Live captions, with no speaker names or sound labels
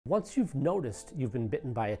Once you've noticed you've been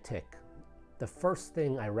bitten by a tick, the first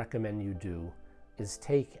thing I recommend you do is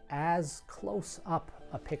take as close up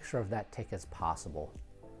a picture of that tick as possible.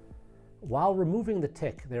 While removing the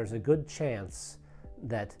tick, there's a good chance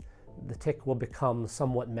that the tick will become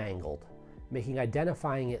somewhat mangled, making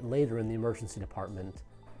identifying it later in the emergency department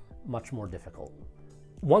much more difficult.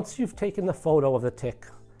 Once you've taken the photo of the tick,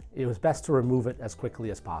 it was best to remove it as quickly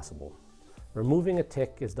as possible. Removing a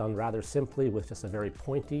tick is done rather simply with just a very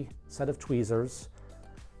pointy set of tweezers,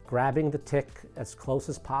 grabbing the tick as close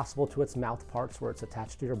as possible to its mouth parts where it's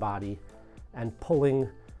attached to your body, and pulling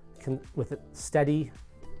with a steady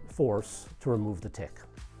force to remove the tick.